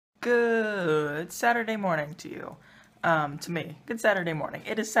Good Saturday morning to you. To me. Good Saturday morning.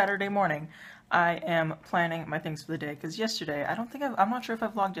 It is Saturday morning. I am planning my things for the day because yesterday, I'm not sure if I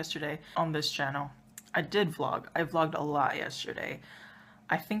vlogged yesterday on this channel. I did vlog. I vlogged a lot yesterday.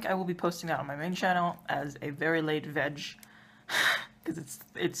 I think I will be posting that on my main channel as a very late veg because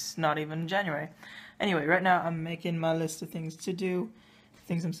it's not even January. Anyway, right now I'm making my list of things to do,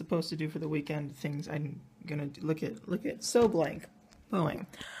 things I'm supposed to do for the weekend, things I'm gonna do. Look at so blank. Boing.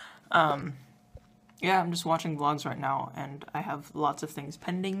 Yeah, I'm just watching vlogs right now, and I have lots of things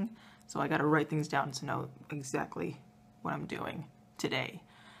pending, so I gotta write things down to know exactly what I'm doing today.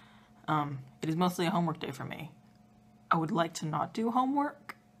 It is mostly a homework day for me. I would like to not do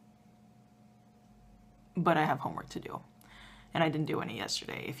homework, but I have homework to do. And I didn't do any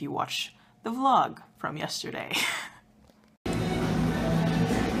yesterday, if you watch the vlog from yesterday.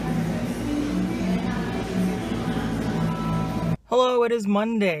 Hello, it is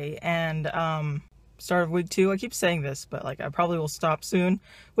Monday, and start of week 2. I keep saying this, but like I probably will stop soon.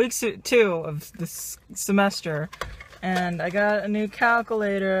 Week 2 of this semester, and I got a new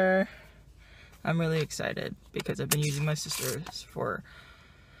calculator. I'm really excited because I've been using my sister's for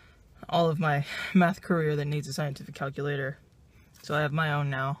all of my math career that needs a scientific calculator. So I have my own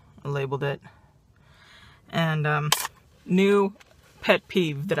now. I labeled it. And new pet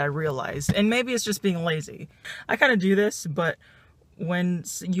peeve that I realized, and maybe it's just being lazy. I kind of do this, but when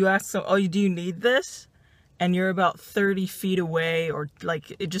you ask some, oh, do you need this? And you're about 30 feet away, or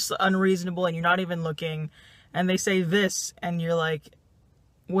like it's just unreasonable, and you're not even looking, and they say this, and you're like,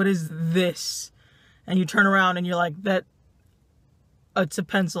 what is this? And you turn around and you're like, it's a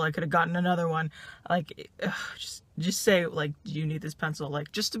pencil, I could have gotten another one. Like, just say, like, do you need this pencil?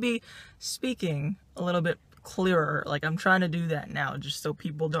 Like, just to be speaking a little bit clearer. Like, I'm trying to do that now, just so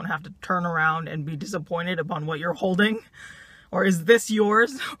people don't have to turn around and be disappointed upon what you're holding. Or is this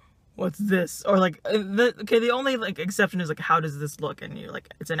yours? What's this? Or like, the only like exception is like, how does this look? And you're like,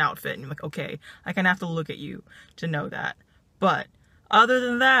 it's an outfit, and you're like, okay, I can have to look at you to know that. But other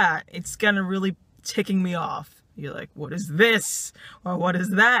than that, it's gonna really ticking me off. You're like, what is this? Or what is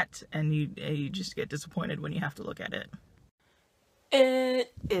that? And you just get disappointed when you have to look at it.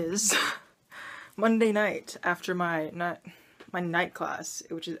 It is Monday night after my night class,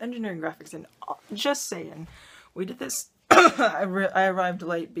 which is engineering graphics, and just saying, we did this. I arrived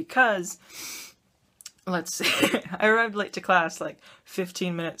late because, let's see, I arrived late to class, like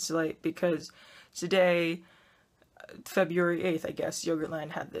 15 minutes late, because today, February 8th, I guess,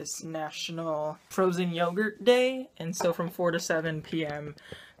 Yogurtland had this National Frozen Yogurt Day, and so from 4 to 7 p.m.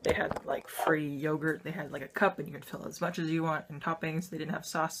 they had like free yogurt. They had like a cup, and you could fill as much as you want, and toppings. They didn't have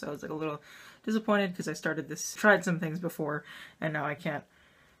sauce, so I was like a little disappointed because I tried some things before, and now I can't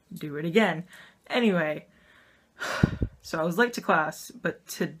do it again. Anyway, so I was late to class, but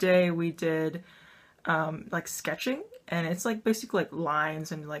today we did like sketching, and it's like basically like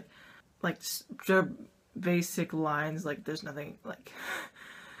lines and like basic lines, like there's nothing like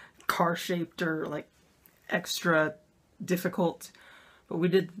car shaped or like extra difficult, but we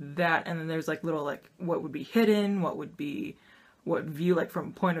did that. And then there's like little like what would be hidden, what view, like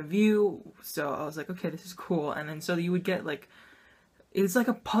from point of view. So I was like, okay, this is cool. And then so you would get like, it's like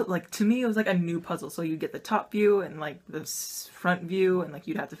like to me it was like a new puzzle. So you get the top view and like the front view, and like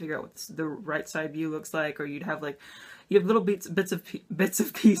you'd have to figure out what the right side view looks like, or you'd have like, you have little bits and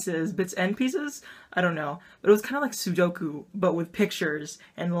pieces, I don't know, but it was kind of like Sudoku, but with pictures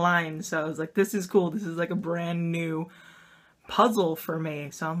and lines. So I was like, this is cool. This is like a brand new puzzle for me.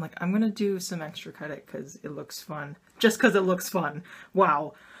 So I'm like, I'm gonna do some extra credit because it looks fun. Just because it looks fun.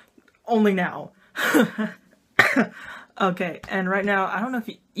 Wow. Only now. Okay, and right now, I don't know if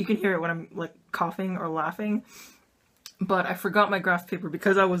you can hear it when I'm like coughing or laughing, but I forgot my graph paper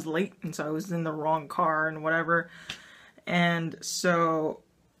because I was late, and so I was in the wrong car and whatever. And so,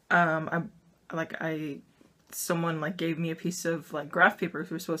 someone like gave me a piece of like graph paper. We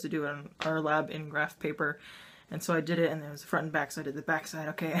were supposed to do it in our lab in graph paper. And so I did it, and it was the front and back, so I did the back side,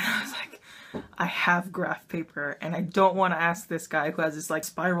 okay, and I was like, I have graph paper, and I don't want to ask this guy who has this like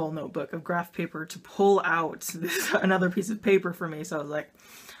spiral notebook of graph paper to pull out another piece of paper for me. So I was like,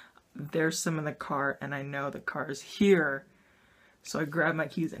 there's some in the car, and I know the car is here. So I grabbed my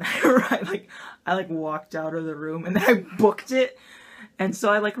keys, and I walked out of the room, and then I booked it. And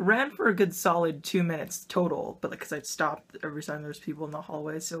so I like ran for a good solid 2 minutes total, but like, cause I'd stopped every time there's people in the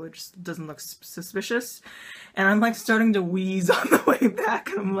hallway, so it just doesn't look suspicious. And I'm like starting to wheeze on the way back,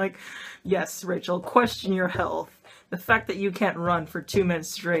 and I'm like, yes, Rachel, question your health. The fact that you can't run for 2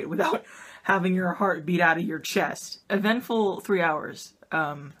 minutes straight without having your heart beat out of your chest. Eventful 3 hours.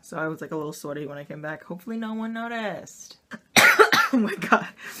 So I was like a little sweaty when I came back. Hopefully no one noticed. Oh my god.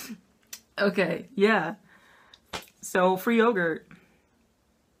 Okay, yeah. So, free yogurt.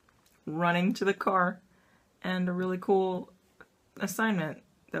 Running to the car. And a really cool assignment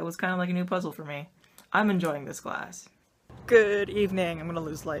that was kind of like a new puzzle for me. I'm enjoying this class. Good evening. I'm gonna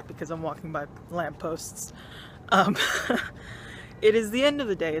lose light because I'm walking by lampposts. It is the end of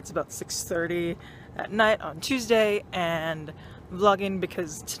the day. It's about 6:30 at night on Tuesday, and I'm vlogging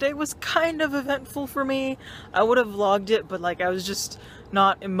because today was kind of eventful for me. I would have vlogged it, but like I was just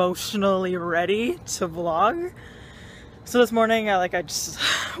not emotionally ready to vlog. So this morning I just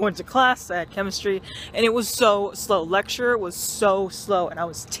went to class. I had chemistry and it was so slow. Lecture was so slow and I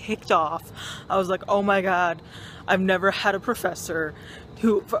was ticked off. I was like, oh my god, I've never had a professor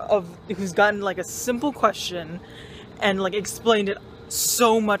who's gotten like a simple question and like explained it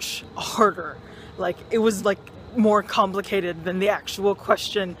so much harder. Like it was like more complicated than the actual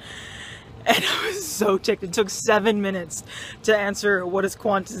question. And I was so ticked. It took 7 minutes to answer what does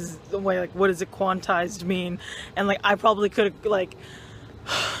what does it quantized mean? And like I probably could have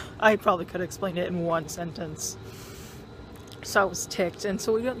explained it in one sentence. So I was ticked, and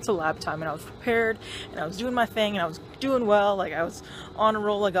so we got into lab time and I was prepared and I was doing my thing and I was doing well, like I was on a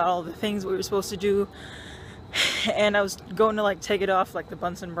roll. I got all the things we were supposed to do and I was going to like take it off like the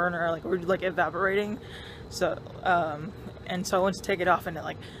Bunsen burner, like we're like evaporating. So and so I went to take it off and it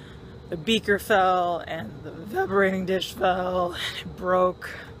like the beaker fell and the evaporating dish fell and it broke.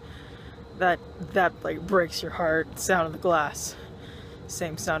 That like breaks your heart. Sound of the glass.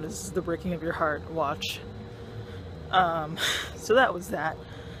 Same sound as the breaking of your heart. Watch. So that was that.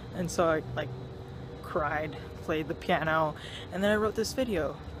 And so I like cried, played the piano, and then I wrote this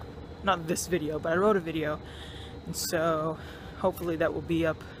video. Not this video, but I wrote a video. And so hopefully that will be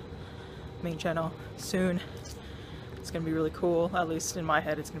up main channel soon. It's gonna be really cool. At least in my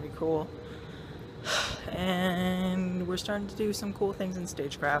head it's gonna be cool. And we're starting to do some cool things in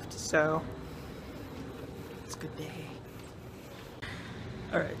stagecraft, so it's a good day.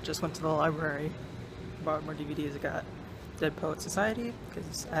 Alright, just went to the library, bought more DVDs. I got Dead Poet Society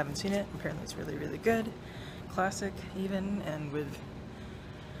because I haven't seen it. Apparently it's really, really good. Classic even, and with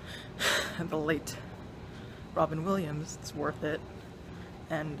the late Robin Williams, it's worth it.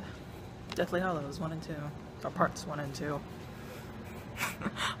 And Deathly Hallows 1 and 2. Or parts 1 and 2.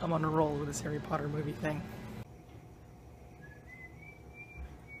 I'm on a roll with this Harry Potter movie thing.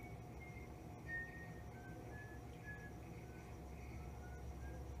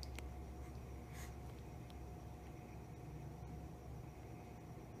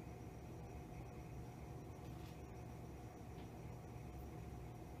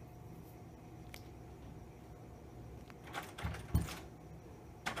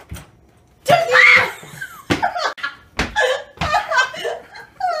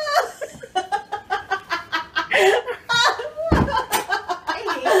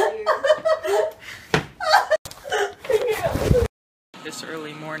 This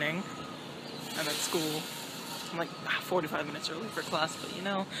early morning, I'm at school. I'm like 45 minutes early for class, but you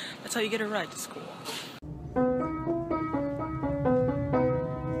know, that's how you get a ride to school.